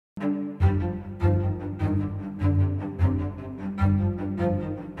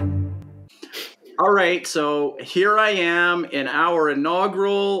All right, so here I am in our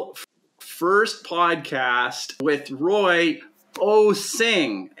inaugural first podcast with Roy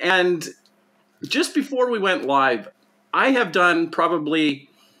Osing. And just before we went live, I have done probably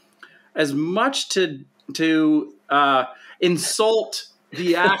as much to insult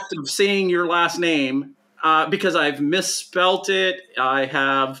the act of saying your last name because I've misspelt it, I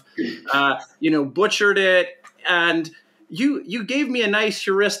have butchered it, and you gave me a nice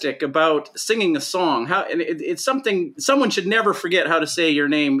heuristic about singing a song. It's something someone should never forget how to say your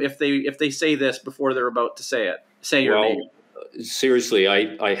name if they say this before they're about to say it. Say your name. Seriously,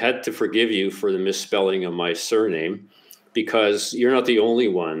 I had to forgive you for the misspelling of my surname because you're not the only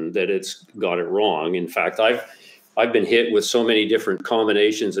one that it's got it wrong. In fact, I've been hit with so many different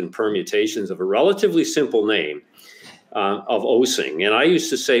combinations and permutations of a relatively simple name. Of Osing. And I used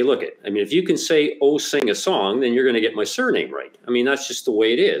to say, if you can say Osing a song, then you're going to get my surname right. I mean, that's just the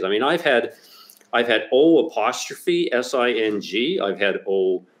way it is. I mean, I've had O apostrophe S-I-N-G. I've had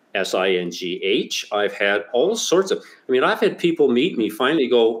O S-I-N-G-H. I've had all sorts of, I've had people meet me finally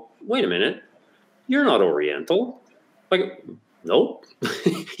go, wait a minute, you're not Oriental. Like, nope.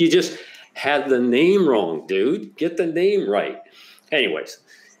 You just had the name wrong, dude. Get the name right. Anyways,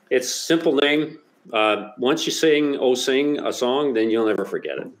 it's a simple name. Once you sing Osing a song, then you'll never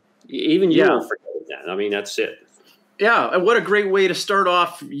forget it. Even you won't forget it then. I mean, that's it. Yeah, and what a great way to start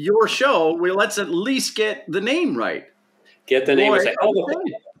off your show. Well, let's at least get the name right. Get the name.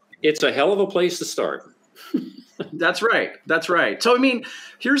 It's a hell of a place to start. That's right. That's right. So,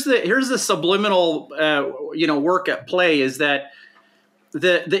 here's the subliminal, work at play is that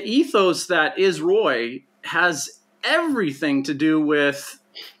the ethos that is Roy has everything to do with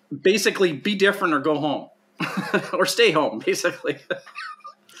basically be different or go home or stay home, basically.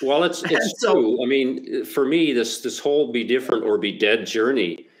 Well, it's true. For me, this whole be different or be dead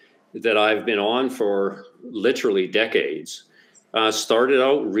journey that I've been on for literally decades started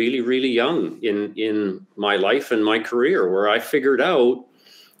out really, really young in my life and my career, where I figured out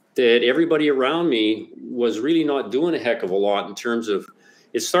that everybody around me was really not doing a heck of a lot in terms of,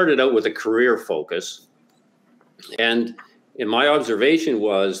 it started out with a career focus. And my observation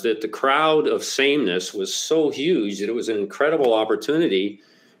was that the crowd of sameness was so huge that it was an incredible opportunity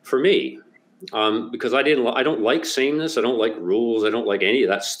for me because I don't like sameness. I don't like rules. I don't like any of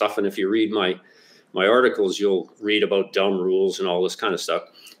that stuff. And if you read my articles, you'll read about dumb rules and all this kind of stuff.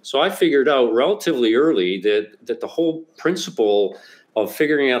 So I figured out relatively early that the whole principle of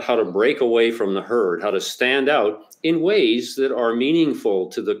figuring out how to break away from the herd, how to stand out in ways that are meaningful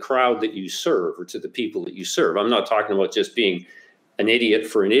to the crowd that you serve or to the people that you serve. I'm not talking about just being an idiot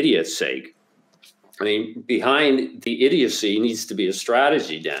for an idiot's sake. Behind the idiocy needs to be a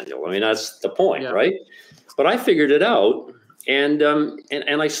strategy, Daniel. That's the point, right? But I figured it out and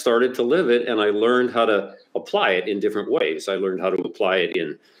I started to live it, and I learned how to apply it in different ways. I learned how to apply it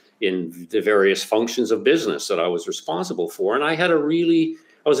in the various functions of business that I was responsible for. And I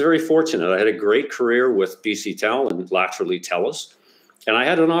was very fortunate. I had a great career with BC Tel and laterally TELUS. And I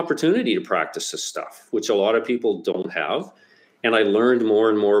had an opportunity to practice this stuff, which a lot of people don't have. And I learned more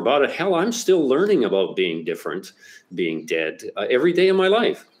and more about it. Hell, I'm still learning about being different, being dead every day of my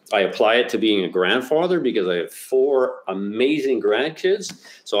life. I apply it to being a grandfather because I have 4 amazing grandkids.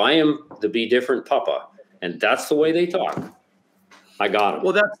 So I am the be different papa. And that's the way they talk. I got it.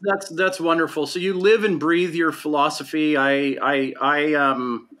 Well, that's wonderful. So you live and breathe your philosophy. I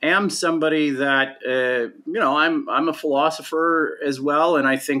am somebody that I'm a philosopher as well, and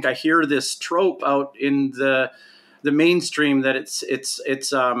I think I hear this trope out in the mainstream that it's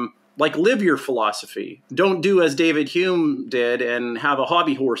like live your philosophy. Don't do as David Hume did and have a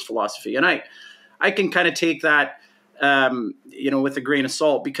hobby horse philosophy. And I can kind of take that with a grain of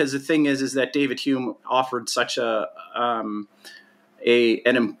salt, because the thing is that David Hume offered such an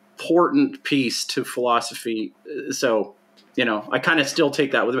important piece to philosophy. So, I kind of still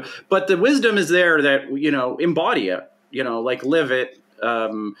take that with it. But the wisdom is there that, embody it, like live it,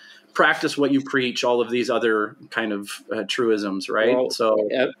 practice what you preach, all of these other kind of truisms, right? Well, so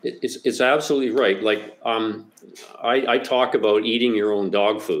it's absolutely right. Like I talk about eating your own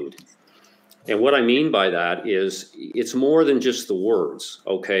dog food. And what I mean by that is it's more than just the words,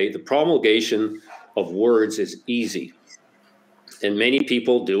 okay? The promulgation of words is easy. And many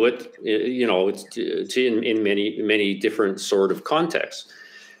people do it, in many different sort of contexts.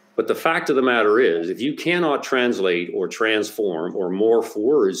 But the fact of the matter is, if you cannot translate or transform or morph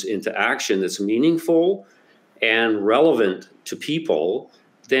words into action that's meaningful and relevant to people,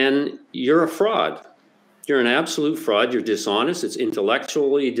 then you're a fraud. You're an absolute fraud. You're dishonest. It's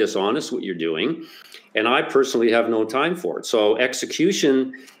intellectually dishonest what you're doing. And I personally have no time for it. So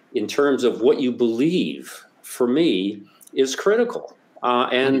execution in terms of what you believe, for me, is critical.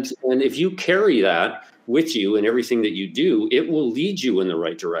 And if you carry that with you in everything that you do, it will lead you in the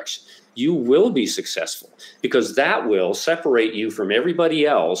right direction. You will be successful because that will separate you from everybody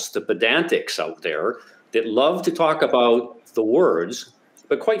else, the pedantics out there that love to talk about the words,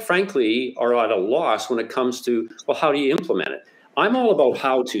 but quite frankly are at a loss when it comes to, well, how do you implement it? I'm all about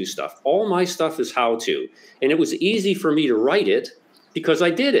how-to stuff. All my stuff is how-to. And it was easy for me to write it because I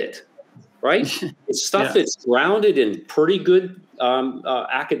did it, right? It's stuff that's grounded in pretty good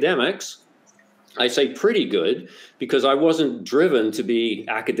academics. I say pretty good because I wasn't driven to be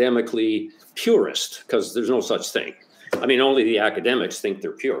academically purist, because there's no such thing. I mean, only the academics think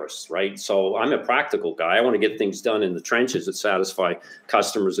they're purists, right? So I'm a practical guy. I want to get things done in the trenches that satisfy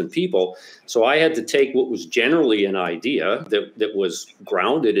customers and people. So I had to take what was generally an idea that was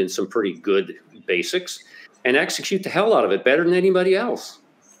grounded in some pretty good basics and execute the hell out of it better than anybody else.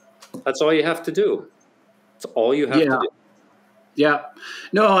 That's all you have to do. That's all you have to do. Yeah,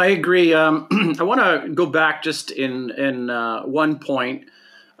 no, I agree. I want to go back just in one point.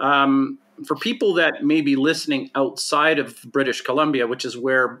 For people that may be listening outside of British Columbia, which is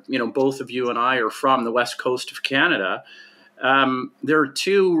where both of you and I are from, the west coast of Canada, there are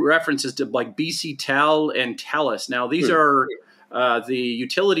two references to like BC Tel and TELUS. Now, these are the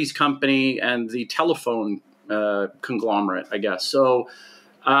utilities company and the telephone conglomerate, I guess. So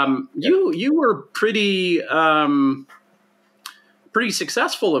you were pretty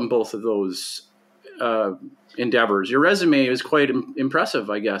successful in both of those endeavors. Your resume is quite impressive,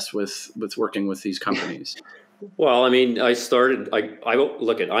 I guess, with working with these companies. Well, I mean, I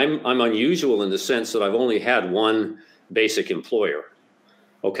look at, I'm unusual in the sense that I've only had one basic employer.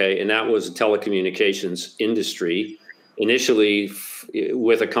 Okay. And that was the telecommunications industry, initially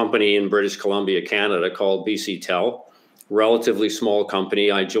with a company in British Columbia, Canada called BC Tel, relatively small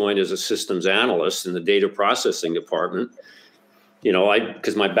company. I joined as a systems analyst in the data processing department.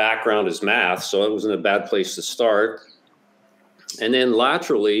 Because my background is math, so it wasn't a bad place to start. And then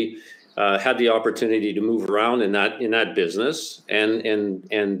laterally had the opportunity to move around in that business. And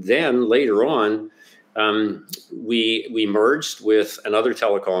then later on, we merged with another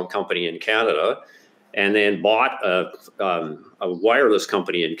telecom company in Canada, and then bought a wireless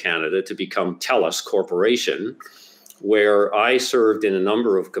company in Canada to become TELUS Corporation, where I served in a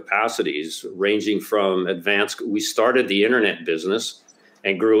number of capacities, ranging from we started the internet business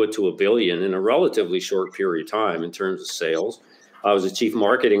and grew it to $1 billion in a relatively short period of time in terms of sales. I was a chief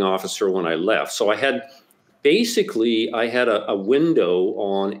marketing officer when I left. So I had a window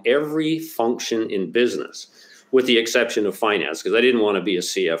on every function in business, with the exception of finance, because I didn't want to be a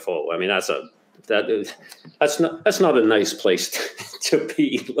CFO. I mean, that's not a nice place to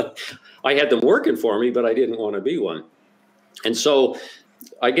be. I had them working for me, but I didn't want to be one. And so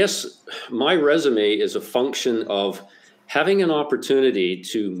I guess my resume is a function of having an opportunity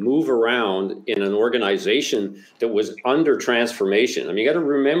to move around in an organization that was under transformation. I mean, you got to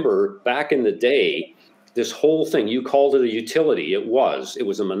remember, back in the day, this whole thing, you called it a utility. It was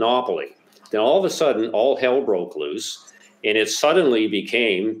a monopoly. Then all of a sudden, all hell broke loose. And it suddenly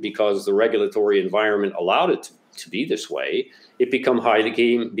became, because the regulatory environment allowed it to be this way, it became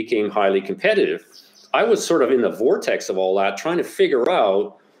highly competitive. I was sort of in the vortex of all that, trying to figure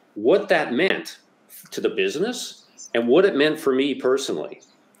out what that meant to the business and what it meant for me personally.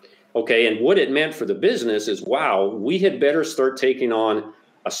 Okay, and what it meant for the business is, wow, we had better start taking on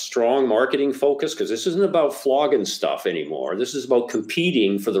a strong marketing focus, because this isn't about flogging stuff anymore. This is about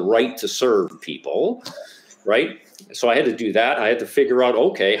competing for the right to serve people, right? So I had to do that. I had to figure out,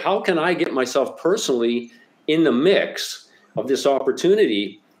 okay, how can I get myself personally in the mix of this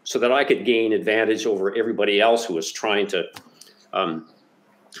opportunity so that I could gain advantage over everybody else who was trying to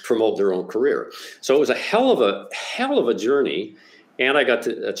promote their own career. So it was a hell of a journey. And I got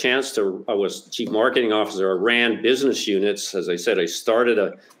a chance to, I was chief marketing officer. I ran business units. As I said, I started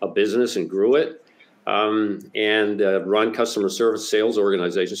a business and grew it, and run customer service sales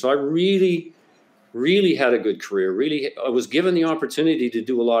organizations. So I really had a good career. I was given the opportunity to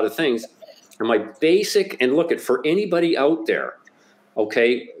do a lot of things. And my basic, and look at, for anybody out there,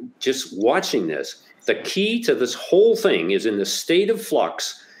 okay, just watching this, the key to this whole thing is, in the state of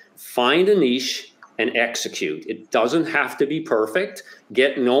flux, find a niche and execute. It doesn't have to be perfect.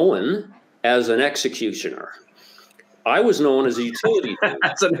 Get known as an executioner. I was known as a utility.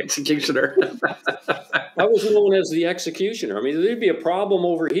 As an executioner. I was known as the executioner. I mean, there'd be a problem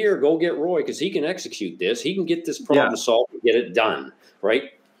over here. Go get Roy, because he can execute this. He can get this problem solved and get it done,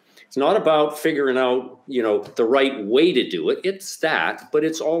 right? It's not about figuring out, the right way to do it. It's that, but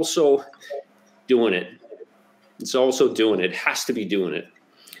it's also doing it. It has to be doing it.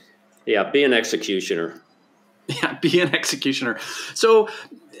 Yeah, be an executioner. Yeah, be an executioner. So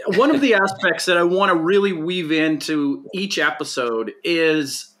one of the aspects that I want to really weave into each episode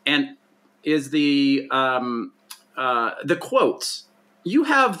is the quotes. You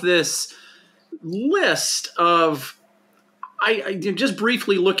have this list of, I just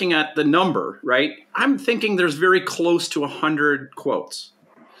briefly looking at the number, right? I'm thinking there's very close to 100 quotes.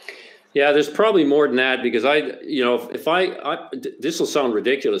 Yeah, there's probably more than that, because this will sound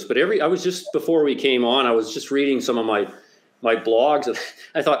ridiculous, but I was just, before we came on, I was just reading some of my blogs, and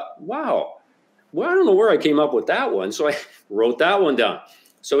I thought, wow, well, I don't know where I came up with that one. So I wrote that one down.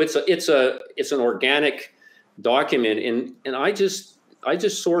 So it's an organic document, and I just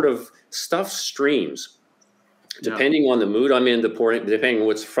sort of stuff streams, depending on the mood I'm in, depending on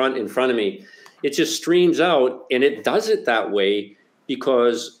what's in front of me. It just streams out, and it does it that way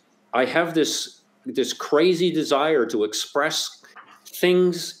because I have this crazy desire to express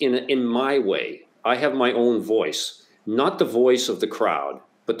things in my way. I have my own voice, not the voice of the crowd,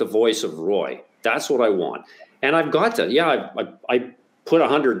 but the voice of Roy. That's what I want. And I've got to, I put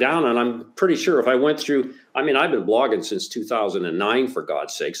 100 down, and I'm pretty sure if I went through, I've been blogging since 2009, for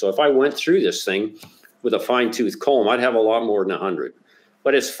God's sake. So if I went through this thing with a fine-tooth comb, I'd have a lot more than 100,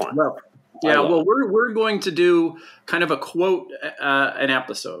 but it's fun. Well, yeah, well, we're going to do kind of a quote an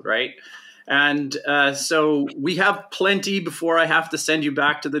episode, right? And so we have plenty before I have to send you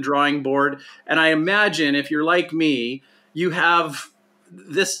back to the drawing board. And I imagine if you're like me, you have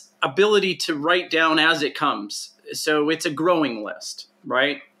this ability to write down as it comes. So it's a growing list,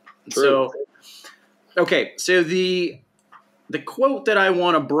 right? True. So, okay, so the quote that I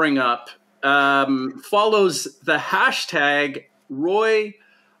want to bring up follows the hashtag Roy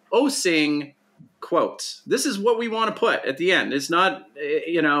Osing quotes. This is what we want to put at the end. It's not,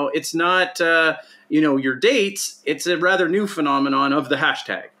 your dates. It's a rather new phenomenon of the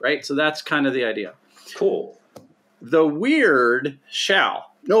hashtag, right? So that's kind of the idea. Cool. The weird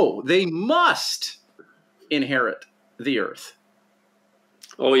they must inherit the earth.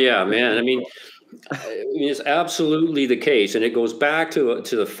 Oh yeah, man. I mean, it's absolutely the case. And it goes back to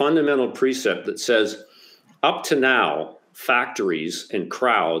the fundamental precept that says, up to now, factories and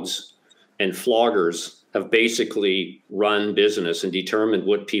crowds and floggers have basically run business and determined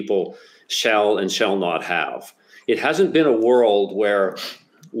what people shall and shall not have. It hasn't been a world where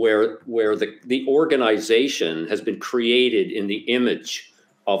the organization has been created in the image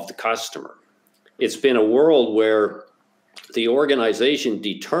of the customer. It's been a world where the organization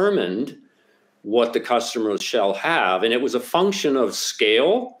determined what the customer shall have, and it was a function of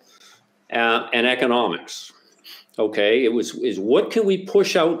scale and economics. Okay, is what can we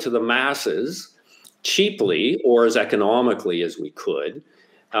push out to the masses cheaply or as economically as we could,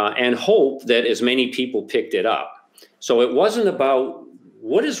 and hope that as many people picked it up. So it wasn't about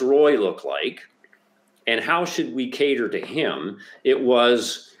what does Roy look like and how should we cater to him. It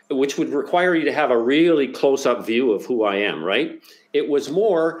was, which would require you to have a really close-up view of who I am, right? It was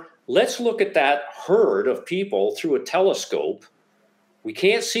more, let's look at that herd of people through a telescope. We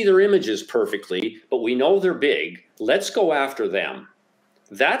can't see their images perfectly, but we know they're big. Let's go after them.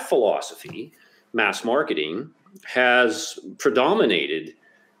 That philosophy, mass marketing, has predominated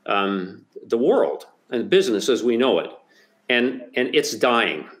the world and business as we know it. And it's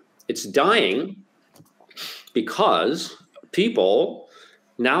dying. It's dying because people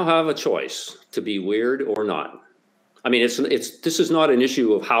now have a choice to be weird or not. I mean, this is not an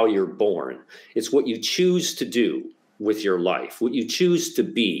issue of how you're born. It's what you choose to do with your life, what you choose to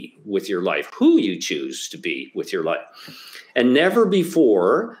be with your life, who you choose to be with your life. And never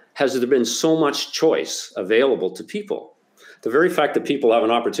before has there been so much choice available to people. The very fact that people have an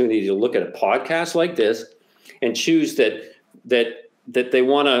opportunity to look at a podcast like this and choose that they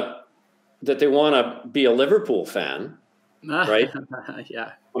want to be a Liverpool fan, right?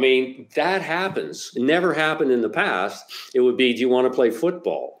 Yeah. I mean, that happens. It never happened in the past. It would be, do you want to play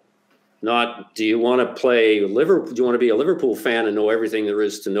football? Not, do you want to play Liverpool? Do you want to be a Liverpool fan and know everything there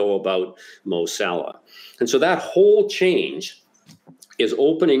is to know about Mo Salah? And so that whole change is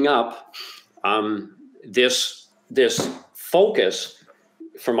opening up this focus,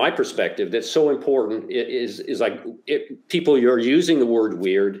 from my perspective, that's so important. It is like people, you're using the word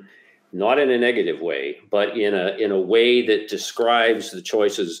weird, not in a negative way, but in a way that describes the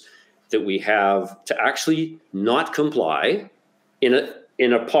choices that we have to actually not comply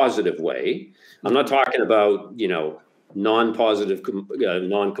in a positive way. I'm not talking about, non-positive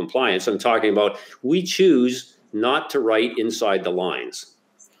non-compliance. I'm talking about we choose not to write inside the lines.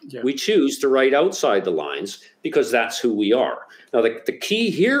 Yeah. We choose to write outside the lines because that's who we are. Now, the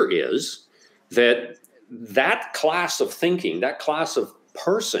key here is that class of thinking, that class of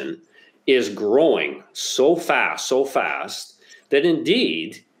person is growing so fast that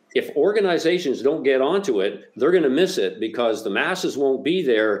indeed, if organizations don't get onto it, they're going to miss it because the masses won't be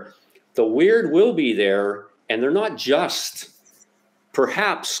there. The weird will be there, and they're not just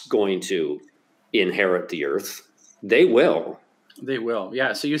perhaps going to inherit the earth. They will. They will.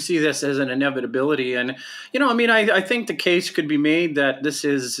 Yeah. So you see this as an inevitability. And, I think the case could be made that this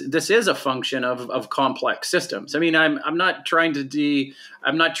is a function of complex systems. I mean, I'm not trying to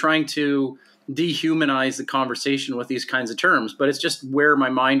dehumanize the conversation with these kinds of terms, but it's just where my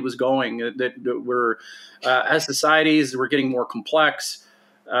mind was going, that we're, as societies, we're getting more complex.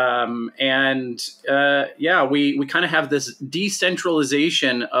 We kind of have this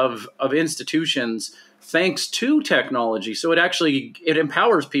decentralization of institutions thanks to technology. So it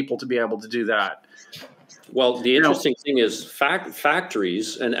empowers people to be able to do that. Well, the interesting thing is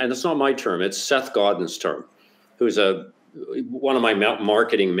factories, and it's not my term, it's Seth Godin's term, who's one of my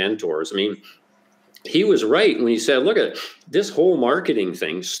marketing mentors. I mean, he was right when he said, look at this whole marketing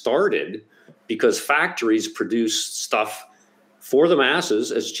thing started because factories produced stuff for the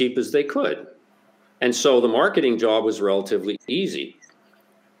masses as cheap as they could. And so the marketing job was relatively easy.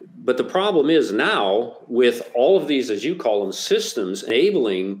 But the problem is now with all of these, as you call them, systems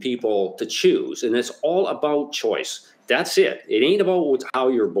enabling people to choose, and it's all about choice. That's it. It ain't about how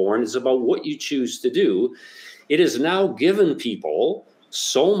you're born. It's about what you choose to do. It has now given people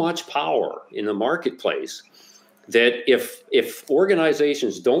so much power in the marketplace that if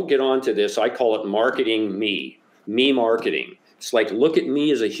organizations don't get onto this, I call it marketing me marketing. It's like, look at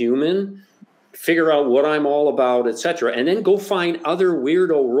me as a human, figure out what I'm all about, etc., and then go find other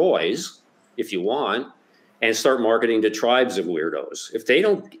weirdo Roys, if you want, and start marketing to tribes of weirdos.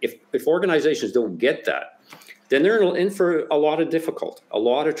 If organizations don't get that, then they're in for a lot of difficulty, a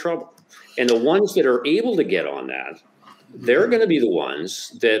lot of trouble. And the ones that are able to get on that, they're going to be the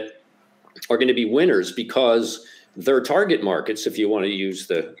ones that are going to be winners because their target markets, if you want to use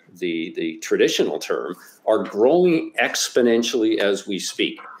the traditional term, are growing exponentially as we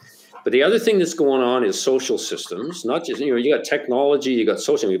speak. But the other thing that's going on is social systems, not just, you got technology, you got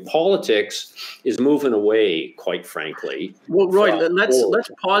social, politics is moving away, quite frankly. Well, Roy, let's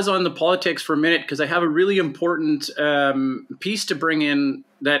pause on the politics for a minute, because I have a really important piece to bring in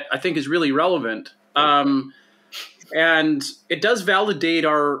that I think is really relevant. And it does validate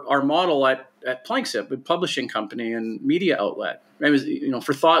our model at Planksip, a publishing company and media outlet. It was,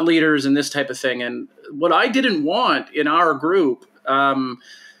 for thought leaders and this type of thing. And what I didn't want in our group,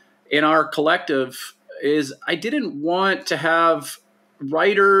 in our collective, is I didn't want to have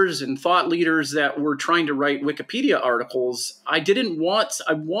writers and thought leaders that were trying to write Wikipedia articles. I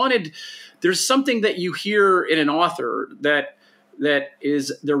wanted, there's something that you hear in an author that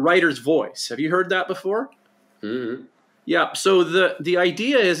is the writer's voice. Have you heard that before? Mm-hmm. Yeah. So the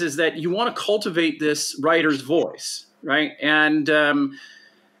idea is that you want to cultivate this writer's voice, right? And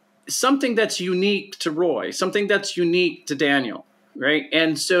something that's unique to Roy, something that's unique to Daniel, right?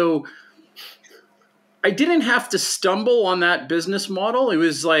 And so I didn't have to stumble on that business model. It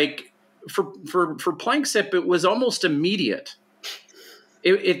was like for Planksip, it was almost immediate.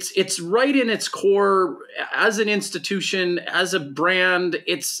 It's right in its core as an institution, as a brand.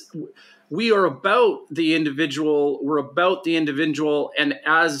 We are about the individual. We're about the individual. And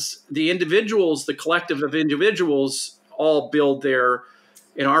as the individuals, the collective of individuals all build their,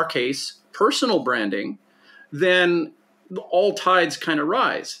 in our case, personal branding, then all tides kind of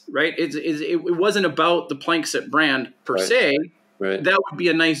rise, right? It wasn't about the Planksip brand per se. Right. That would be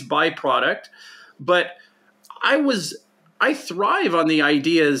a nice byproduct. But I thrive on the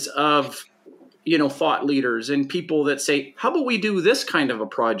ideas of, thought leaders and people that say, how about we do this kind of a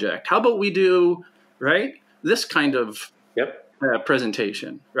project? How about we do, right, this kind of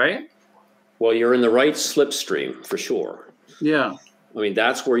presentation, right? Well, you're in the right slipstream for sure. Yeah. I mean,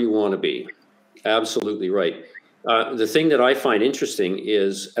 that's where you want to be. Absolutely right. The thing that I find interesting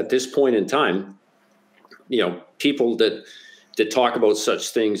is at this point in time, people that talk about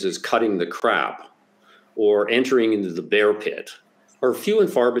such things as cutting the crap or entering into the bear pit are few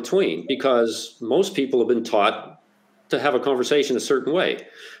and far between, because most people have been taught to have a conversation a certain way.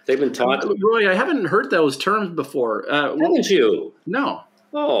 They've been taught. Roy, I haven't heard those terms before. Haven't you? No.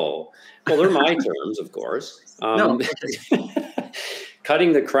 Oh, well, they're my terms, of course. No.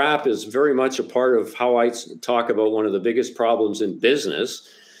 Cutting the crap is very much a part of how I talk about one of the biggest problems in business,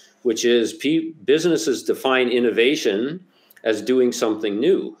 which is businesses define innovation as doing something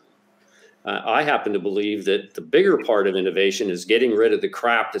new. I happen to believe that the bigger part of innovation is getting rid of the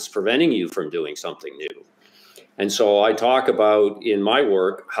crap that's preventing you from doing something new. And so I talk about in my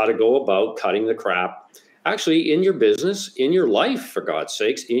work how to go about cutting the crap actually in your business, in your life, for God's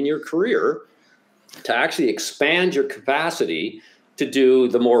sakes, in your career, to actually expand your capacity to do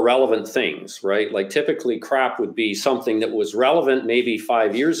the more relevant things, right? Like typically crap would be something that was relevant maybe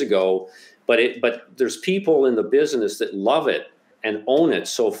 5 years ago, but there's people in the business that love it and own it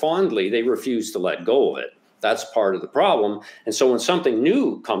so fondly, they refuse to let go of it. That's part of the problem. And so when something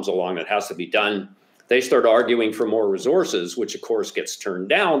new comes along that has to be done, they start arguing for more resources, which of course gets turned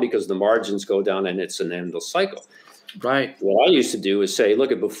down because the margins go down and it's an endless cycle. Right. What I used to do is say, look,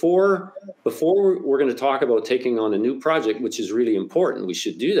 before we're going to talk about taking on a new project, which is really important, we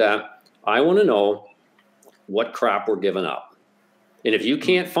should do that. I want to know what crap we're giving up. And if you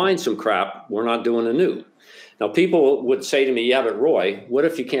can't find some crap, we're not doing a new. Now, people would say to me, yeah, but Roy, what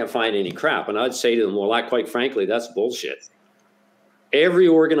if you can't find any crap? And I'd say to them, well, quite frankly, that's bullshit. Every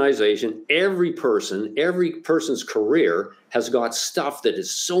organization, every person's career has got stuff that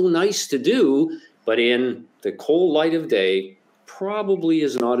is so nice to do, but in the cold light of day, probably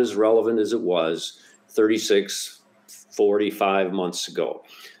is not as relevant as it was 36, 45 months ago.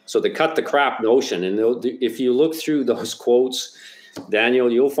 So the cut the crap notion, and if you look through those quotes,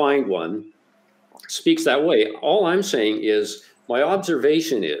 Daniel, you'll find one, speaks that way. All I'm saying is, my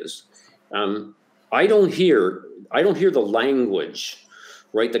observation is, I don't hear the language,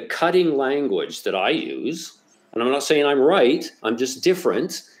 right? The cutting language that I use, and I'm not saying I'm right, I'm just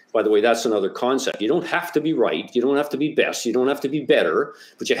different. By the way, that's another concept. You don't have to be right. You don't have to be best. You don't have to be better,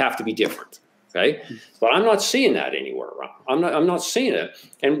 but you have to be different. Okay. But I'm not seeing that anywhere around. I'm not seeing it.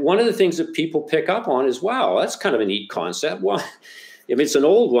 And one of the things that people pick up on is, wow, that's kind of a neat concept. Well, if it's an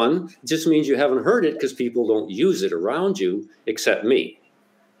old one, it just means you haven't heard it because people don't use it around you except me.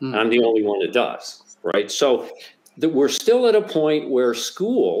 I'm the only one that does. Right. So we're still at a point where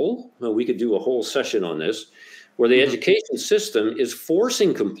school, well, we could do a whole session on this, where the education system is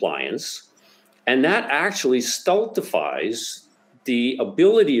forcing compliance, and that actually stultifies the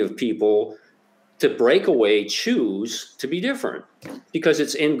ability of people to break away, choose to be different, because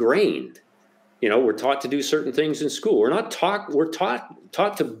it's ingrained. You know, we're taught to do certain things in school. We're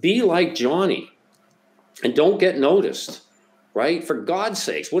taught to be like Johnny and don't get noticed, right? For God's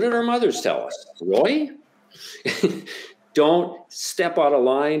sakes, what did our mothers tell us? Roy, don't step out of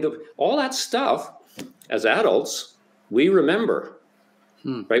line. All that stuff. As adults, we remember,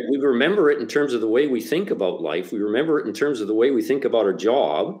 right? We remember it in terms of the way we think about life. We remember it in terms of the way we think about our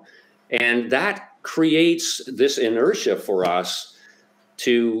job. And that creates this inertia for us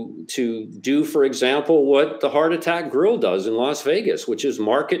to do, for example, what the Heart Attack Grill does in Las Vegas, which is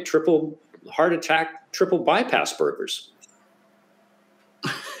market triple bypass burgers.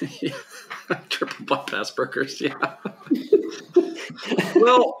 Yeah. Triple bypass burgers, yeah.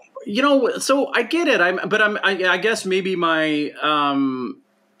 Well, you know, so I get it. I guess maybe my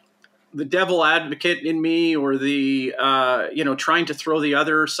the devil advocate in me, or the trying to throw the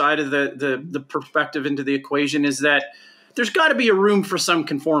other side of the perspective into the equation, is that there's got to be a room for some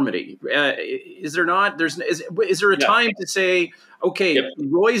conformity. Is there not? Is there a time to say, okay, yep,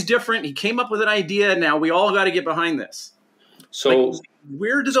 Roy's different. He came up with an idea. Now we all got to get behind this. So like,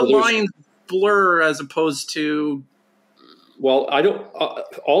 where do the lines blur as opposed to? Well, I don't.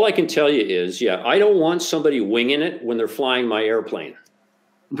 All I can tell you is, I don't want somebody winging it when they're flying my airplane.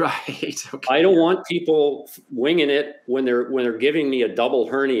 Right. Okay. I don't want people winging it when they're giving me a double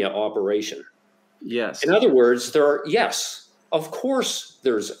hernia operation. Yes. In other words, of course,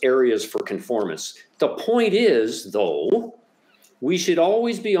 there's areas for conformance. The point is, though, we should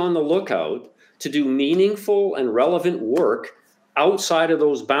always be on the lookout to do meaningful and relevant work outside of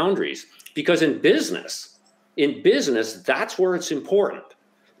those boundaries, because in business, that's where it's important.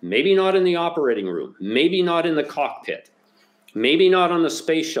 Maybe not in the operating room, maybe not in the cockpit, maybe not on the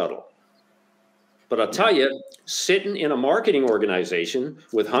space shuttle. But I'll tell you, sitting in a marketing organization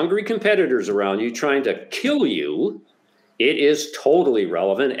with hungry competitors around you trying to kill you, it is totally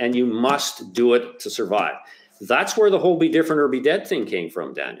relevant, and you must do it to survive. That's where the whole be different or be dead thing came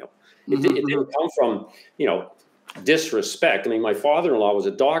from, Daniel. It didn't come from, disrespect. I mean, my father-in-law was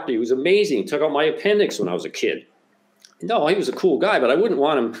a doctor. He was amazing. He took out my appendix when I was a kid. No, he was a cool guy, but I wouldn't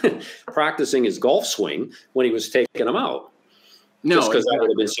want him practicing his golf swing when he was taking them out. No, just because that would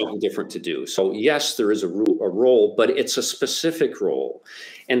have been something different to do. So yes, there is a role, but it's a specific role.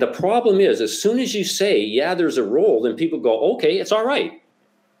 And the problem is, as soon as you say, there's a role, then people go, okay, it's all right.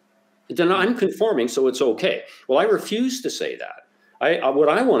 Then I'm conforming, so it's okay. Well, I refuse to say that. What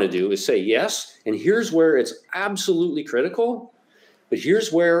I want to do is say yes, and here's where it's absolutely critical, but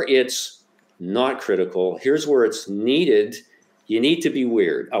here's where it's not critical. Here's where it's needed. You need to be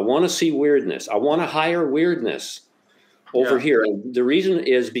weird. I want to see weirdness. I want to hire weirdness. over here. And the reason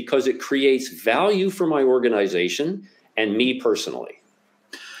is because it creates value for my organization and me personally.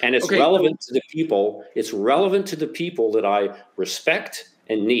 And it's relevant to the people. It's relevant to the people that I respect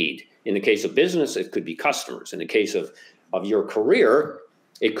and need. In the case of business, it could be customers. In the case of your career,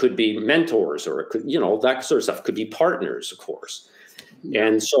 it could be mentors, or it could, you know, that sort of stuff. It could be partners, of course. Yeah.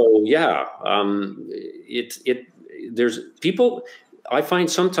 And so, there's people, I find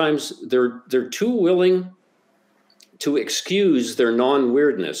sometimes they're too willing to excuse their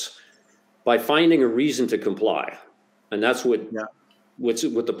non-weirdness by finding a reason to comply. And that's what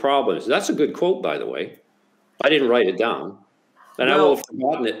the problem is. That's a good quote, by the way. I didn't write it down. And I will have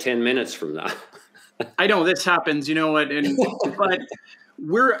forgotten it 10 minutes from now. I know this happens, you know what, but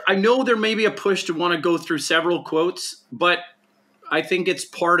I know there may be a push to want to go through several quotes, but I think it's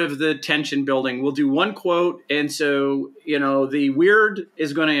part of the tension building. We'll do one quote, and so, you know, the weird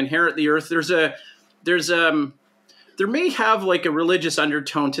is going to inherit the earth. There may have like a religious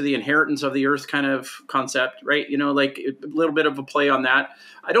undertone to the inheritance of the earth kind of concept, right? You know, like a little bit of a play on that.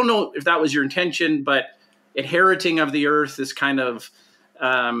 I don't know if that was your intention, but inheriting of the earth is kind of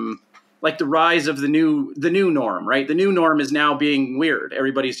like the rise of the new norm, right? The new norm is now being weird.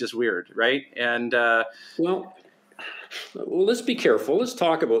 Everybody's just weird, right? And well, let's be careful. Let's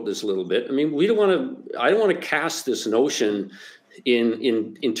talk about this a little bit. I mean, I don't want to cast this notion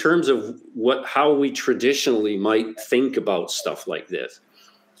in terms of how we traditionally might think about stuff like this.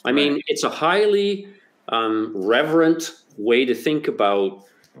 I mean, it's a highly reverent way to think about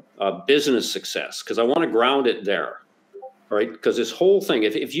business success, because I want to ground it there, right? Because this whole thing,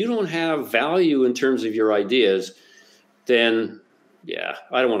 if you don't have value in terms of your ideas, then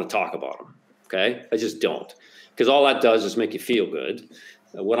I don't want to talk about them. Okay, I just don't, because all that does is make you feel good.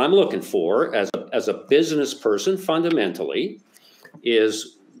 What I'm looking for as a business person fundamentally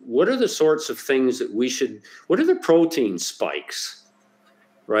is, what are the sorts of things that what are the protein spikes,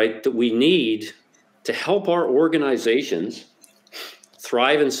 right, that we need to help our organizations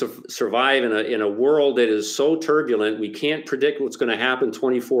thrive and survive in a world that is so turbulent, we can't predict what's going to happen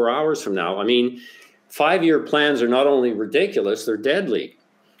 24 hours from now. I mean, 5-year plans are not only ridiculous, they're deadly.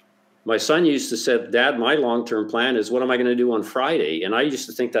 My son used to say, Dad, my long-term plan is, what am I going to do on Friday? And I used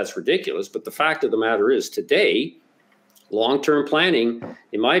to think that's ridiculous. But the fact of the matter is, today, long-term planning,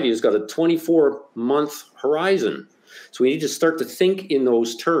 in my view, has got a 24-month horizon. So we need to start to think in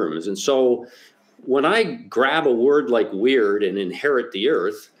those terms. And so when I grab a word like weird and inherit the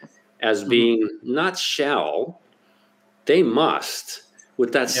earth as being not shall, they must,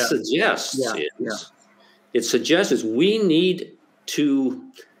 what that suggests it suggests is we need to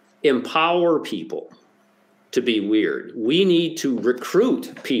empower people to be weird. We need to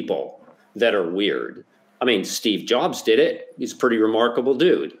recruit people that are weird. I mean, Steve Jobs did it. He's a pretty remarkable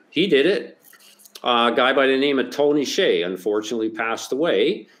dude. He did it. A guy by the name of Tony Hsieh, unfortunately passed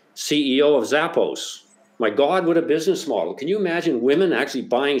away, CEO of Zappos. My God, what a business model. Can you imagine women actually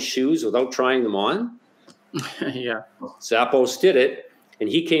buying shoes without trying them on? Yeah. Zappos did it. And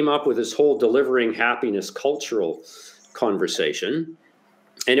he came up with this whole delivering happiness cultural conversation.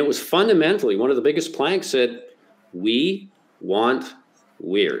 And it was fundamentally, one of the biggest planks said, we want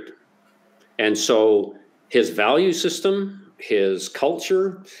weird. And so his value system, his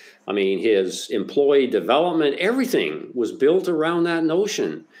culture, I mean, his employee development, everything was built around that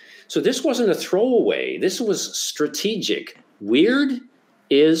notion. So this wasn't a throwaway. This was strategic. Weird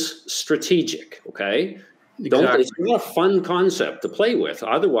is strategic, okay? Exactly. It's not a fun concept to play with.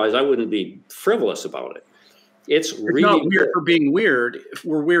 Otherwise, I wouldn't be frivolous about it. It's really not weird for being weird,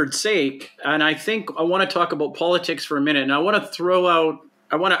 for weird's sake. And I think I want to talk about politics for a minute. And I want to throw out,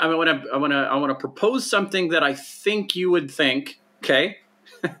 I want to propose something that I think you would think, okay?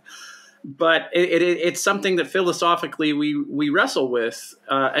 But it's something that philosophically we wrestle with,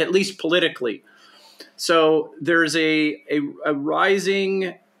 at least politically. So there's a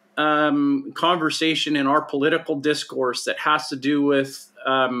rising conversation in our political discourse that has to do with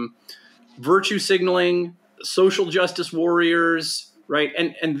virtue signaling, social justice warriors, right?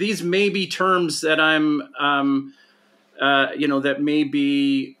 And these may be terms that that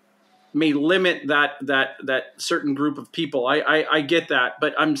may limit that certain group of people. I get that,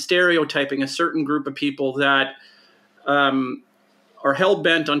 but I'm stereotyping a certain group of people that are hell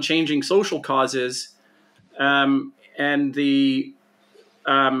bent on changing social causes, and they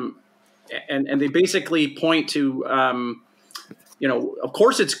basically point to of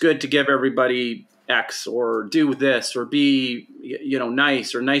course it's good to give everybody X or do this or be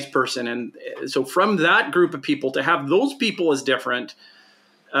nice or nice person, and so from that group of people to have those people as different.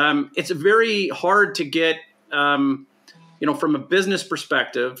 It's very hard to get, from a business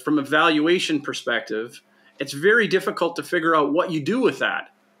perspective, from a valuation perspective, it's very difficult to figure out what you do with that.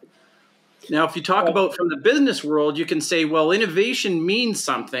 Now, if you talk about from the business world, you can say, well, innovation means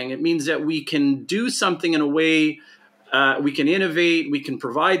something. It means that we can do something in a way, we can innovate, we can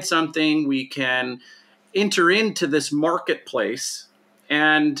provide something, we can enter into this marketplace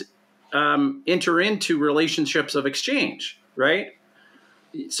and enter into relationships of exchange, right?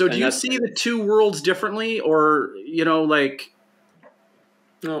 So do you see the two worlds differently, or, you know, like...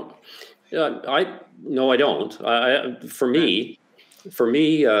 No, I don't. For me,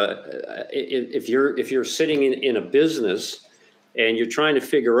 if you're sitting in a business and you're trying to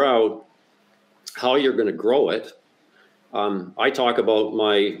figure out how you're going to grow it, I talk about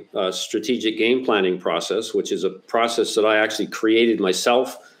my strategic game planning process, which is a process that I actually created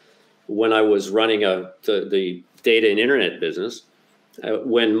myself when I was running the data and internet business.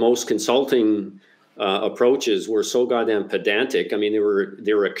 When most consulting approaches were so goddamn pedantic. I mean,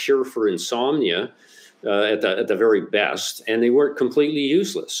 they were a cure for insomnia at the very best, and they weren't completely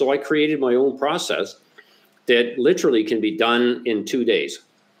useless. So I created my own process that literally can be done in 2 days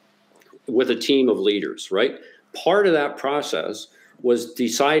with a team of leaders, right? Part of that process was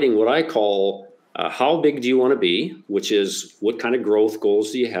deciding what I call how big do you want to be, which is what kind of growth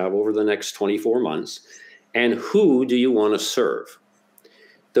goals do you have over the next 24 months, and who do you want to serve?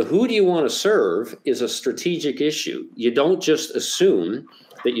 The who do you want to serve is a strategic issue. You don't just assume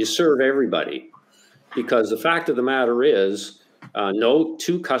that you serve everybody, because the fact of the matter is no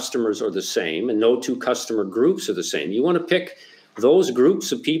two customers are the same and no two customer groups are the same. You want to pick those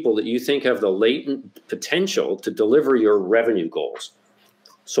groups of people that you think have the latent potential to deliver your revenue goals.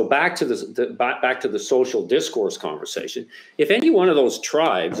 So back to the social discourse conversation. If any one of those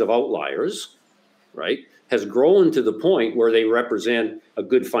tribes of outliers, right, has grown to the point where they represent a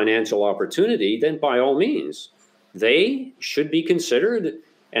good financial opportunity, then by all means, they should be considered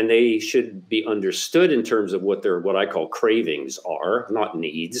and they should be understood in terms of what I call cravings are, not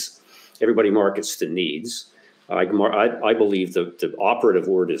needs. Everybody markets to needs. I believe the operative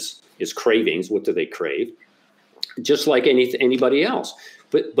word is cravings. What do they crave? Just like anybody else.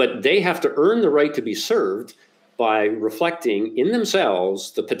 But they have to earn the right to be served by reflecting in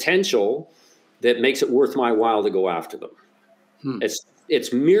themselves the potential that makes it worth my while to go after them.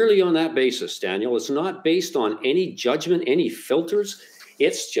 It's merely on that basis, Daniel. It's not based on any judgment, any filters.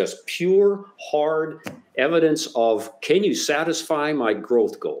 It's just pure, hard evidence of, can you satisfy my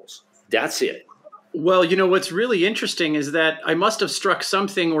growth goals? That's it. Well, you know, what's really interesting is that I must have struck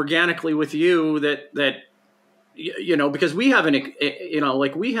something organically with you that you know, because we have an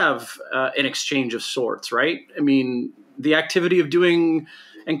exchange of sorts, right? I mean, the activity of doing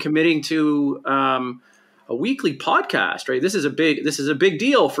and committing to a weekly podcast, right? This is a big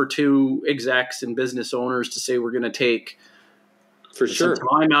deal for two execs and business owners to say we're going to take some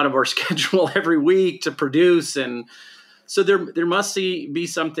time out of our schedule every week to produce. And so there must be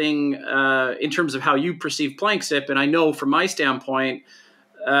something in terms of how you perceive planksip. And I know from my standpoint,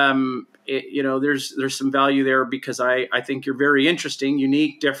 there's some value there, because I think you're very interesting,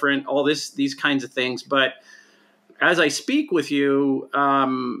 unique, different, all these kinds of things. But as I speak with you,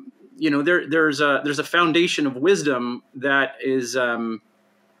 there's a foundation of wisdom that is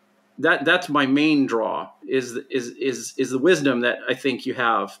that's my main draw is the wisdom that I think you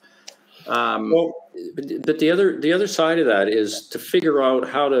have. But the other side of that is to figure out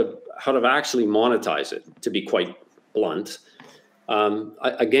how to actually monetize it. To be quite blunt,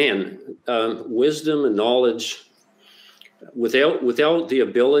 wisdom and knowledge without the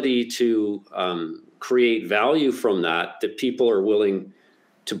ability to create value from that people are willing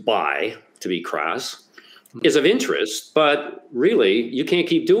to buy, to be crass, is of interest. But really, you can't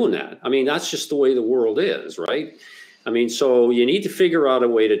keep doing that. I mean, that's just the way the world is, right? I mean, so you need to figure out a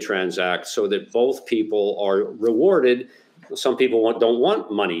way to transact so that both people are rewarded. Some people don't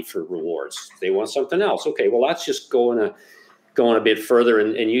want money for rewards. They want something else. Okay, well, let's just go on a bit further,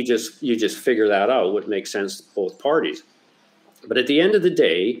 and you just figure that out, what makes sense to both parties. But at the end of the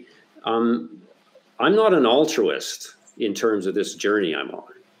day, I'm not an altruist in terms of this journey I'm on.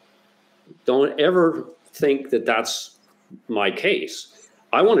 Don't ever think that that's my case.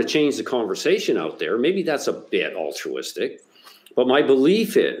 I want to change the conversation out there. Maybe that's a bit altruistic, but my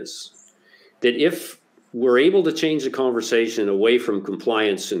belief is that if we're able to change the conversation away from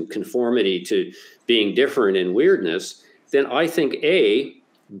compliance and conformity to being different and weirdness, then I think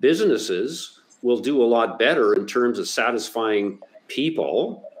businesses will do a lot better in terms of satisfying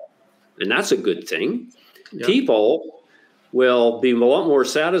people, and that's a good thing. Yeah. People will be a lot more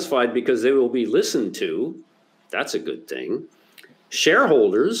satisfied because they will be listened to. That's a good thing.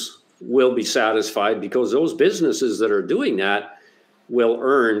 Shareholders will be satisfied because those businesses that are doing that will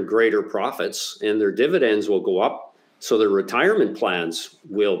earn greater profits and their dividends will go up. So their retirement plans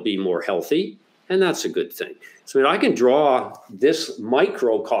will be more healthy. And that's a good thing. So I can draw this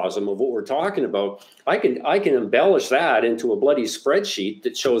microcosm of what we're talking about. I can embellish that into a bloody spreadsheet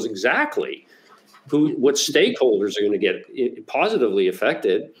that shows exactly what stakeholders are going to get positively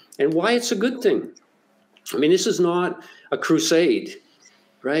affected and why it's a good thing. I mean, this is not a crusade,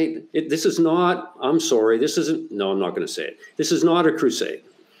 right? This is not, I'm sorry, this isn't, no, I'm not going to say it. This is not a crusade.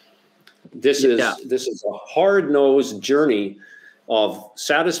 This is a hard-nosed journey of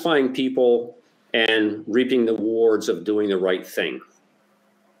satisfying people and reaping the rewards of doing the right thing.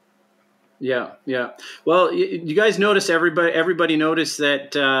 Yeah, yeah. Well, you guys notice, everybody noticed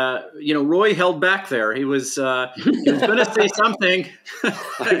that Roy held back there. He was going to say something,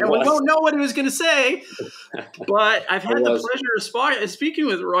 and we don't know what he was going to say. But I've had the pleasure of speaking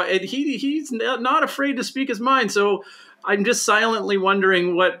with Roy, and he's not afraid to speak his mind. So I'm just silently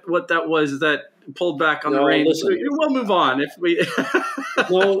wondering what that was that pulled back on the reins. We'll move on if we.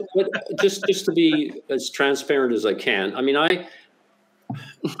 No, but just to be as transparent as I can. I mean, I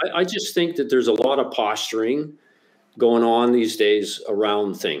just think that there's a lot of posturing going on these days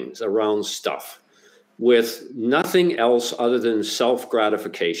around things, around stuff, with nothing else other than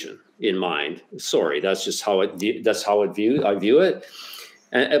self-gratification in mind. Sorry, that's just how I view it,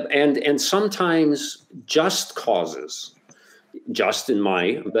 and sometimes just causes, that's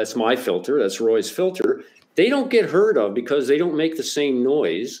my filter, that's Roy's filter. They don't get heard of because they don't make the same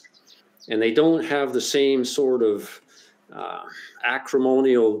noise, and they don't have the same sort of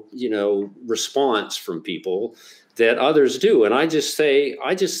acrimonial, response from people that others do. And I just say,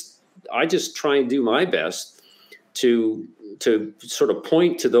 I just try and do my best to sort of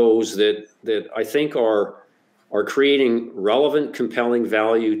point to those that I think are creating relevant, compelling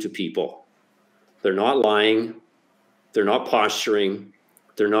value to people. They're not lying. They're not posturing.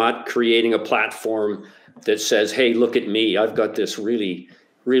 They're not creating a platform that says, hey, look at me. I've got this really,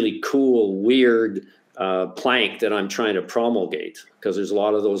 really cool, weird plank that I'm trying to promulgate, because there's a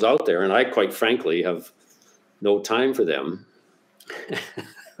lot of those out there. And I, quite frankly, have no time for them.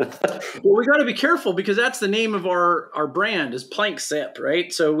 Well, we got to be careful, because that's the name of our brand is planksip,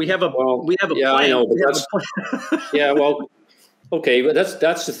 right? So we have a plank. I know, but yeah, well, okay, but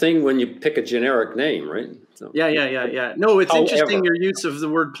that's the thing when you pick a generic name, right? So, yeah. No, it's interesting your use of the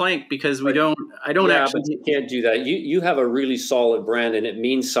word plank, because I don't actually. But you can't do that. You have a really solid brand, and it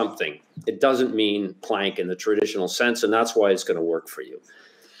means something. It doesn't mean plank in the traditional sense, and that's why it's going to work for you.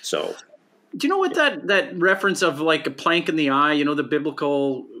 So, do you know what that reference of like a plank in the eye? The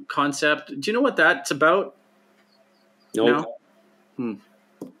biblical concept. Do you know what that's about? No.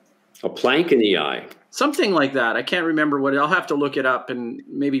 A plank in the eye. Something like that. I can't remember what. I'll have to look it up and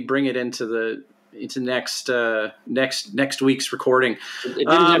maybe bring it into next week's recording. It didn't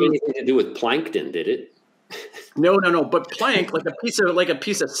have anything to do with plankton, did it? No. But plank, like a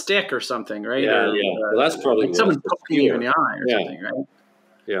piece of stick or something, right? Yeah. Well, that's probably like someone poking you in the eye or something, right?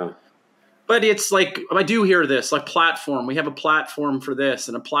 Yeah. But it's like, I do hear this, like platform. We have a platform for this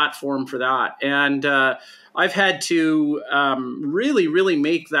and a platform for that, and I've had to really, really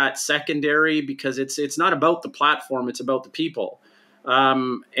make that secondary, because it's not about the platform; it's about the people,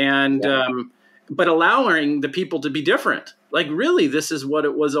 but allowing the people to be different. Like, really, this is what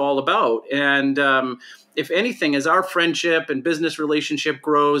it was all about. And if anything, as our friendship and business relationship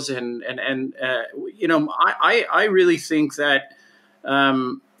grows, and I really think that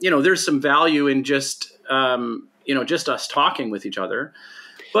there's some value in just us talking with each other.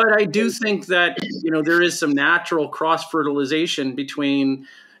 But I do think that there is some natural cross fertilization between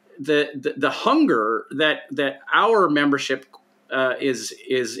the hunger that our membership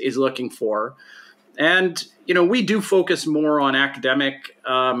is looking for, and we do focus more on academic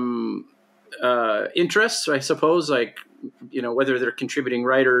interests, I suppose, like whether they're contributing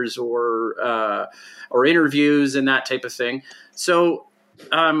writers or interviews and that type of thing. So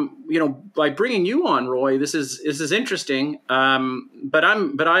by bringing you on, Roy, this is interesting. But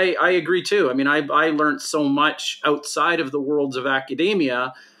I agree too. I mean, I learned so much outside of the worlds of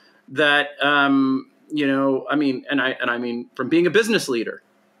academia that, I mean, from being a business leader,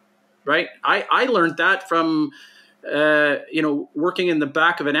 right? I learned that from, working in the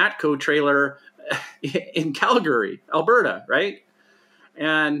back of an ATCO trailer in Calgary, Alberta, right?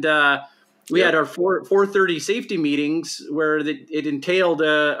 And, we had our 4:30 safety meetings where it entailed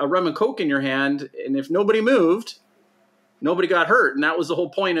a rum and coke in your hand, and if nobody moved, nobody got hurt, and that was the whole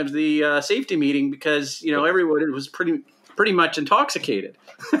point of the safety meeting, because everyone was pretty much intoxicated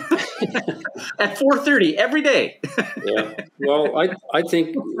at 4:30 every day. Yeah, well, I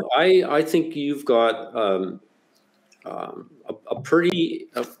think you've got a a pretty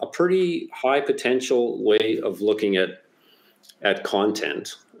high potential way of looking at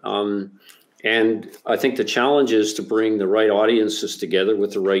content. And I think the challenge is to bring the right audiences together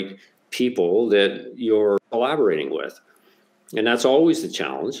with the right people that you're collaborating with. And that's always the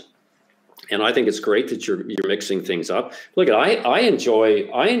challenge. And I think it's great that you're mixing things up. Look, I enjoy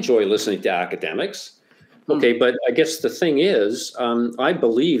listening to academics. Okay, but I guess the thing is, I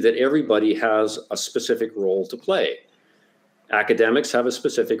believe that everybody has a specific role to play. Academics have a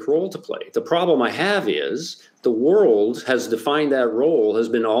specific role to play. The problem I have is the world has defined that role has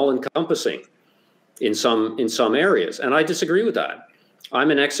been all-encompassing in some areas, and I disagree with that.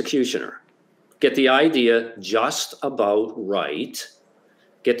 I'm an executioner. Get the idea just about right.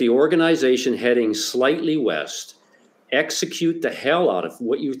 Get the organization heading slightly west. Execute the hell out of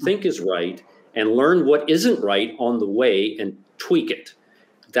what you think is right, and learn what isn't right on the way and tweak it.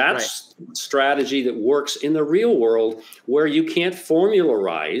 That's right. Strategy that works in the real world where you can't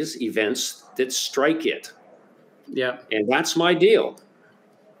formularize events that strike it. Yeah. And that's my deal.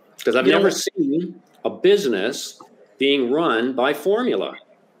 Because I've never seen a business being run by formula.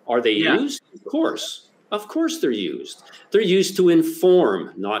 Are they used? Of course. Of course they're used. They're used to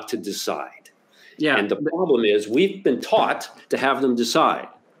inform, not to decide. Yeah. And the problem is we've been taught to have them decide.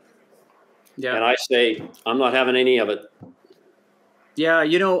 Yeah. And I say, I'm not having any of it. Yeah,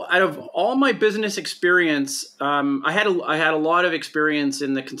 out of all my business experience, I had a lot of experience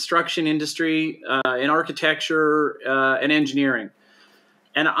in the construction industry, in architecture, and engineering.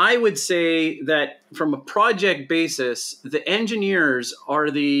 And I would say that from a project basis, the engineers are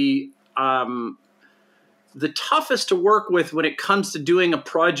the toughest to work with when it comes to doing a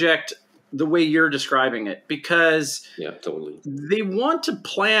project the way you're describing it, because totally. They want to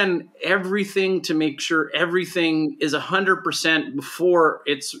plan everything to make sure everything is 100% before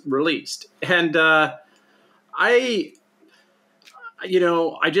it's released. And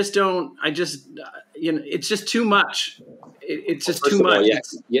it's just too much. It's just too much.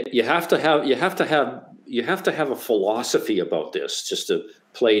 You have to have a philosophy about this, just to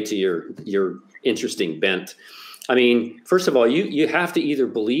play to your interesting bent. I mean, first of all, you have to either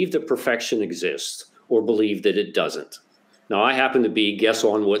believe that perfection exists or believe that it doesn't. Now, I happen to be, guess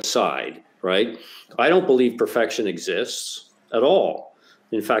on what side, right? I don't believe perfection exists at all.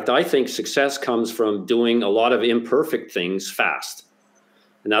 In fact, I think success comes from doing a lot of imperfect things fast.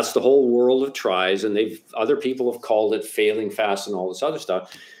 And that's the whole world of tries. And other people have called it failing fast and all this other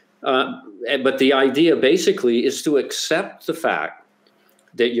stuff. But the idea basically is to accept the fact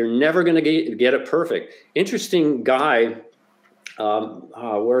that you're never going to get it perfect. Interesting guy,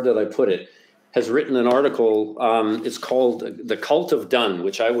 where did I put it? Has written an article. It's called "The Cult of Done,"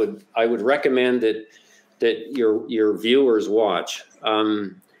 which I would recommend that your viewers watch.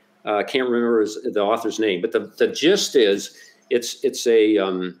 I can't remember the author's name, but the gist is it's a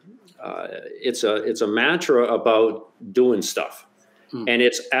mantra about doing stuff, and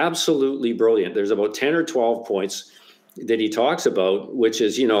it's absolutely brilliant. There's about 10 or 12 points that he talks about, which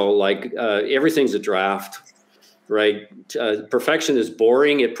is, everything's a draft, right? Perfection is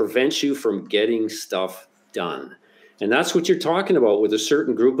boring. It prevents you from getting stuff done. And that's what you're talking about with a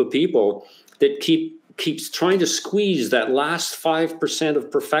certain group of people that keeps trying to squeeze that last 5% of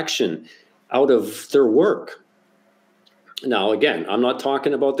perfection out of their work. Now, again, I'm not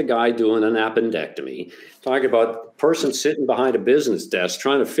talking about the guy doing an appendectomy. I'm talking about the person sitting behind a business desk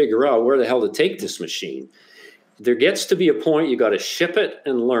trying to figure out where the hell to take this machine. There gets to be a point you got to ship it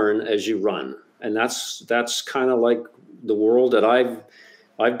and learn as you run, and that's kind of like the world that I've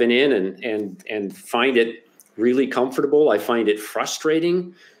been in, and find it really comfortable. I find it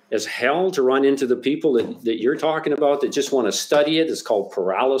frustrating as hell to run into the people that you're talking about that just want to study it. It's called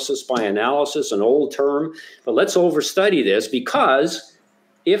paralysis by analysis, an old term, but let's overstudy this, because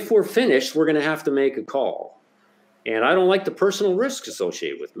if we're finished, we're going to have to make a call. And I don't like the personal risks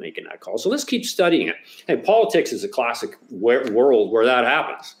associated with making that call. So let's keep studying it. And politics is a classic world where that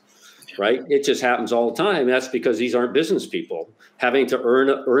happens, right? It just happens all the time. That's because these aren't business people having to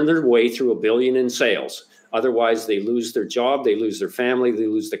earn their way through $1 billion in sales. Otherwise, they lose their job, they lose their family, they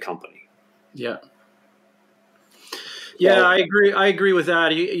lose the company. Yeah. Yeah, I agree with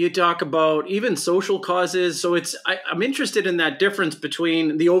that. You talk about even social causes. So I'm interested in that difference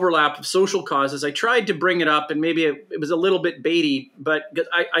between the overlap of social causes. I tried to bring it up, and maybe it was a little bit baity, but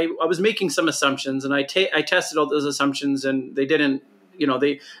I was making some assumptions, and I tested all those assumptions, and they didn't. You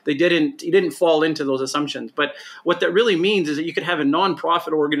didn't fall into those assumptions. But what that really means is that you could have a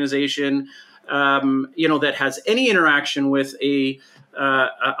nonprofit organization, that has any interaction with a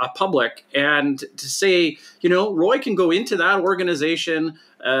public, and to say, Roy can go into that organization,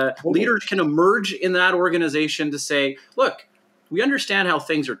 leaders can emerge in that organization to say, look, we understand how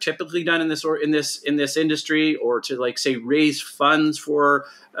things are typically done in this or in this industry, or to like say raise funds for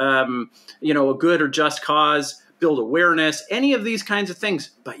a good or just cause, build awareness, any of these kinds of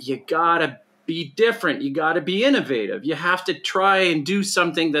things. But you gotta be different. You gotta be innovative. You have to try and do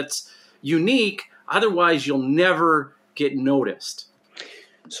something that's unique. Otherwise, you'll never get noticed.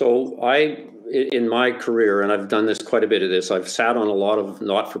 So in my career, and I've done this quite a bit of this, I've sat on a lot of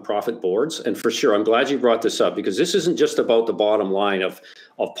not-for-profit boards. And for sure, I'm glad you brought this up, because this isn't just about the bottom line of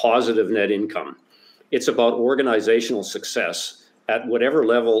positive net income. It's about organizational success at whatever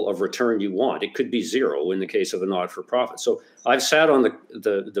level of return you want. It could be zero in the case of a not-for-profit. So I've sat on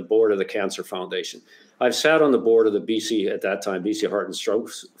the board of the Cancer Foundation. I've sat on the board of the at that time, BC Heart and Stroke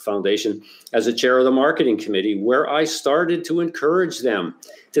Foundation, as a chair of the marketing committee, where I started to encourage them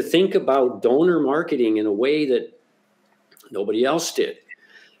to think about donor marketing in a way that nobody else did.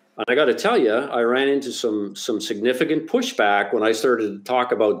 And I got to tell you, I ran into some significant pushback when I started to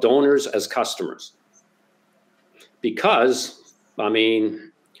talk about donors as customers. Because, I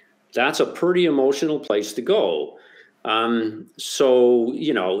mean, that's a pretty emotional place to go. So,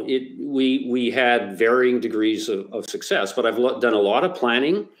 we had varying degrees of success, but I've done a lot of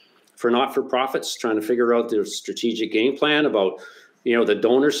planning for not-for-profits, trying to figure out their strategic game plan about, the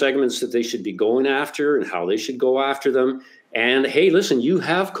donor segments that they should be going after and how they should go after them. And hey, listen, you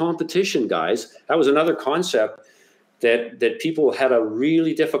have competition, guys. That was another concept that people had a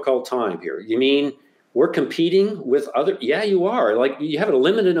really difficult time here. You mean we're competing with other? Yeah, you are. Like, you have a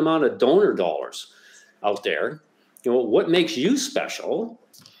limited amount of donor dollars out there. What makes you special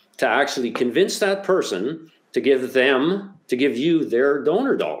to actually convince that person to give you their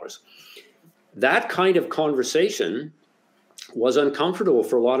donor dollars? That kind of conversation was uncomfortable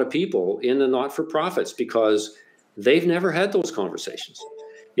for a lot of people in the not-for-profits, because they've never had those conversations.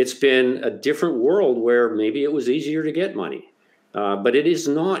 It's been a different world where maybe it was easier to get money, but it is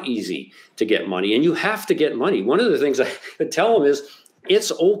not easy to get money, and you have to get money. One of the things I tell them is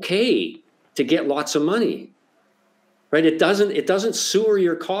it's okay to get lots of money. Right? It doesn't sewer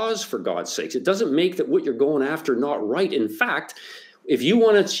your cause, for God's sakes. It doesn't make that what you're going after not right. In fact, if you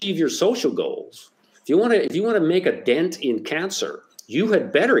want to achieve your social goals, if you want to make a dent in cancer, you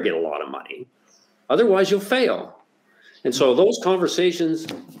had better get a lot of money. Otherwise, you'll fail. And so those conversations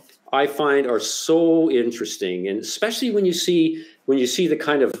I find are so interesting, and especially when you see the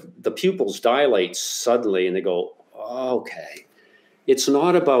kind of the pupils dilate suddenly, and they go, oh, okay. It's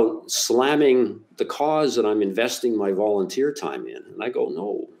not about slamming the cause that I'm investing my volunteer time in. And I go,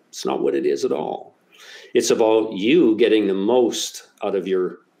 no, it's not what it is at all. It's about you getting the most out of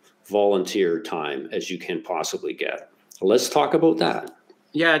your volunteer time as you can possibly get. Let's talk about that.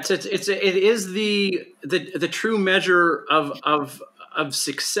 Yeah, it is the true measure of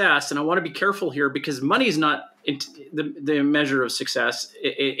success. And I want to be careful here, because money is not the measure of success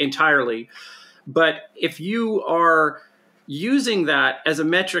entirely. But if you are using that as a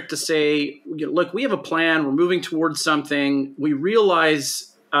metric to say, look, we have a plan, we're moving towards something, we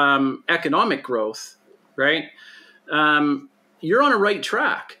realize economic growth, right? You're on a right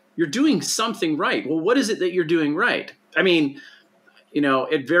track. You're doing something right. Well, what is it that you're doing right? I mean,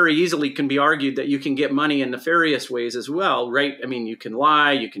 it very easily can be argued that you can get money in nefarious ways as well, right? I mean, you can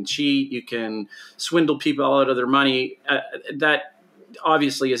lie, you can cheat, you can swindle people out of their money. That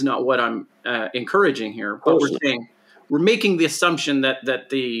obviously is not what I'm encouraging here, but we're making the assumption that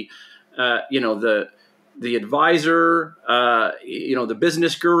the advisor, the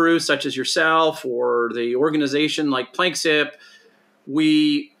business guru such as yourself, or the organization like planksip,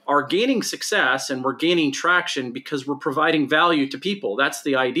 we are gaining success and we're gaining traction because we're providing value to people. That's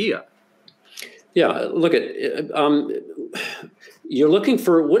the idea. Yeah, look at you're looking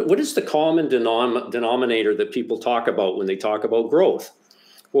for what is the common denominator that people talk about when they talk about growth?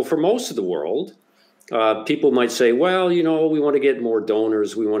 Well, for most of the world, people might say, well, we want to get more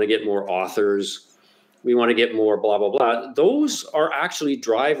donors, we want to get more authors, we want to get more blah, blah, blah. Those are actually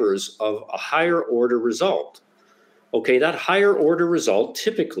drivers of a higher order result. Okay, that higher order result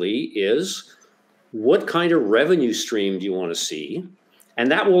typically is what kind of revenue stream do you want to see?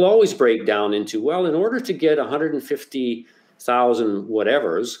 And that will always break down into, well, in order to get 150,000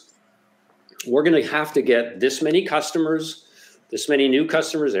 whatevers, we're going to have to get this many customers, this many new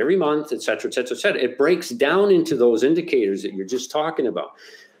customers every month, et cetera, et cetera, et cetera. It breaks down into those indicators that you're just talking about.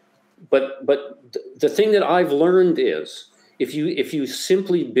 But the thing that I've learned is if you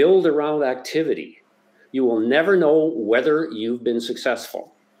simply build around activity, you will never know whether you've been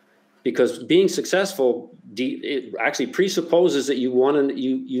successful, because being successful it actually presupposes that you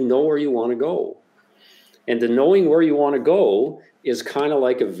know where you want to go, and the knowing where you want to go is kind of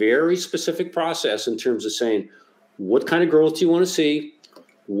like a very specific process in terms of saying, what kind of growth do you want to see?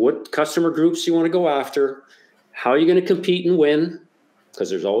 What customer groups do you want to go after? How are you going to compete and win? Because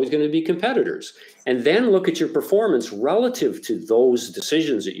there's always going to be competitors. And then look at your performance relative to those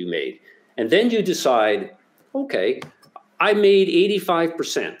decisions that you made. And then you decide, okay, I made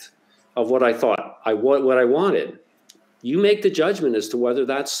 85% of what I thought what I wanted. You make the judgment as to whether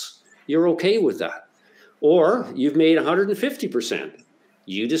you're okay with that. Or you've made 150%.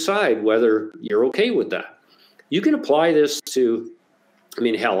 You decide whether you're okay with that. You can apply this to, I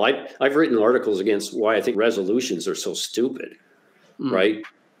mean, hell, I've written articles against why I think resolutions are so stupid, right?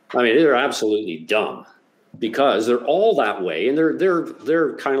 I mean, they're absolutely dumb because they're all that way. And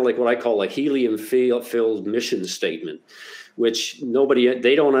they're kind of like what I call a helium-filled mission statement, which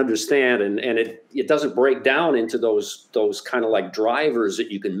they don't understand. And it doesn't break down into those kind of like drivers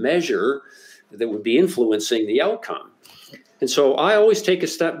that you can measure that would be influencing the outcome. And so I always take a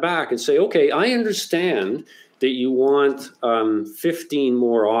step back and say, okay, I understand that you want 15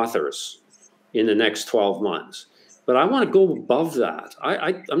 more authors in the next 12 months. But I want to go above that.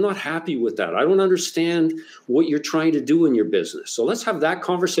 I'm not happy with that. I don't understand what you're trying to do in your business. So let's have that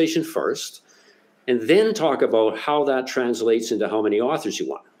conversation first and then talk about how that translates into how many authors you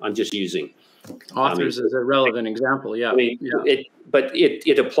want. I'm just using authors as a relevant example. Yeah.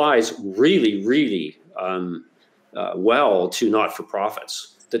 It applies really, really well to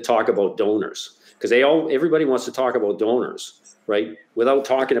not-for-profits that talk about donors, because everybody wants to talk about donors, right? Without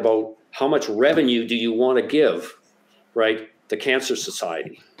talking about how much revenue do you want to give, right? The Cancer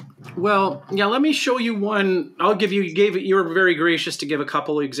Society. Well, yeah, let me show you one. You were very gracious to give a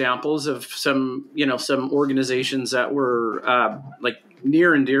couple of examples of some organizations that were like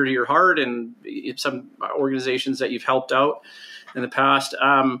near and dear to your heart, and some organizations that you've helped out in the past.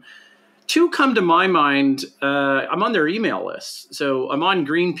 Two come to my mind. I'm on their email list. So I'm on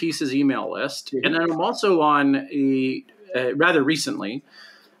Greenpeace's email list. Mm-hmm. And then I'm also on rather recently.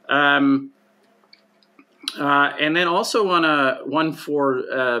 And then also on one for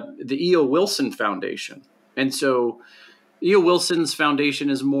the E.O. Wilson Foundation. And so E.O. Wilson's foundation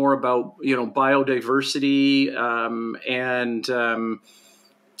is more about, biodiversity and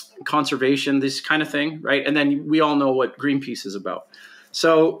conservation, this kind of thing, right? And then we all know what Greenpeace is about.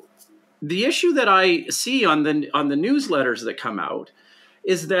 So the issue that I see on the newsletters that come out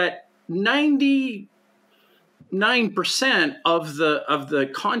is that 99% of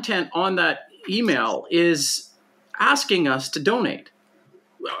the content on that email is asking us to donate.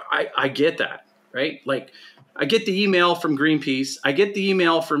 I get that, right? Like, I get the email from Greenpeace. I get the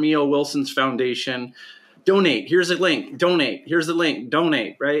email from E.O. Wilson's Foundation. Donate. Here's a link. Donate. Here's the link.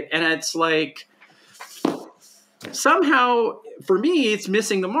 Donate, right? And it's like, somehow, for me, it's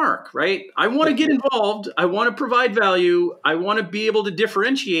missing the mark, right? I want to get involved. I want to provide value. I want to be able to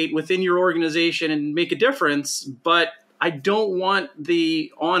differentiate within your organization and make a difference, but I don't want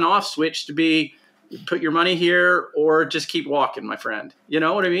the on-off switch to be put your money here or just keep walking, my friend. You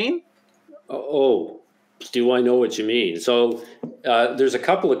know what I mean? Oh, do I know what you mean? So there's a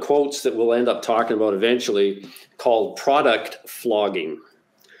couple of quotes that we'll end up talking about eventually called product flogging.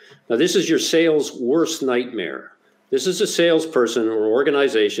 Now, this is your sales' worst nightmare. This is a salesperson or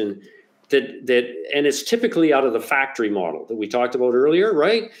organization that and it's typically out of the factory model that we talked about earlier,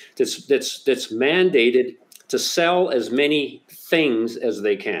 right? That's mandated to sell as many things as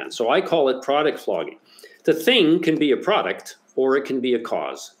they can. So I call it product flogging. The thing can be a product or it can be a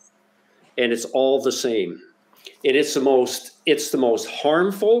cause, and it's all the same. And it's the most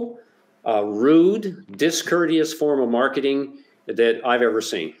harmful, rude, discourteous form of marketing that I've ever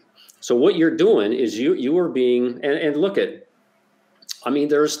seen. So what you're doing is you are being, and look at, I mean,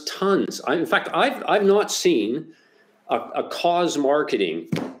 there's tons. In fact, I've not seen a cause marketing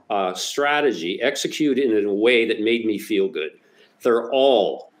strategy executed in a way that made me feel good. They're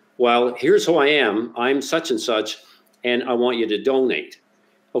all, well, here's who I am. I'm such and such, and I want you to donate.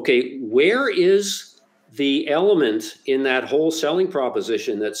 Okay, where is the element in that whole selling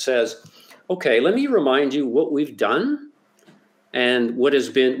proposition that says, okay, let me remind you what we've done and what has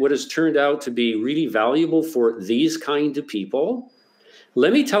turned out to be really valuable for these kind of people.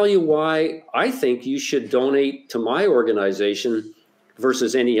 Let me tell you why I think you should donate to my organization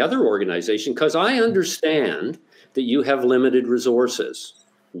versus any other organization, because I understand that you have limited resources.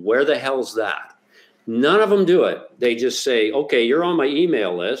 Where the hell's that? None of them do it. They just say, okay, you're on my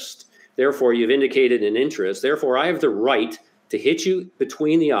email list. Therefore, you've indicated an interest. Therefore, I have the right to hit you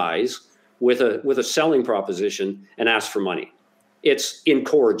between the eyes with a selling proposition and ask for money. It's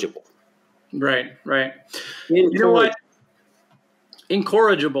incorrigible. Right. You know what?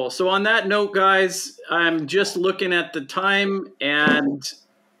 Incorrigible. So on that note, guys, I'm just looking at the time, and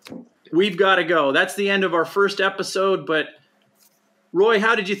we've got to go. That's the end of our first episode. But Roy,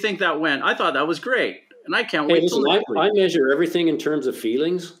 how did you think that went? I thought that was great, and I can't wait till next week. I measure everything in terms of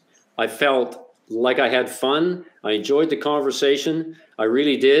feelings. I felt like I had fun. I enjoyed the conversation. I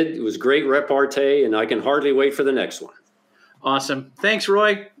really did. It was great repartee, and I can hardly wait for the next one. Awesome. Thanks,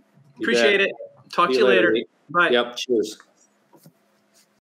 Roy. Appreciate it. Talk to you later. Bye. Yep. Cheers.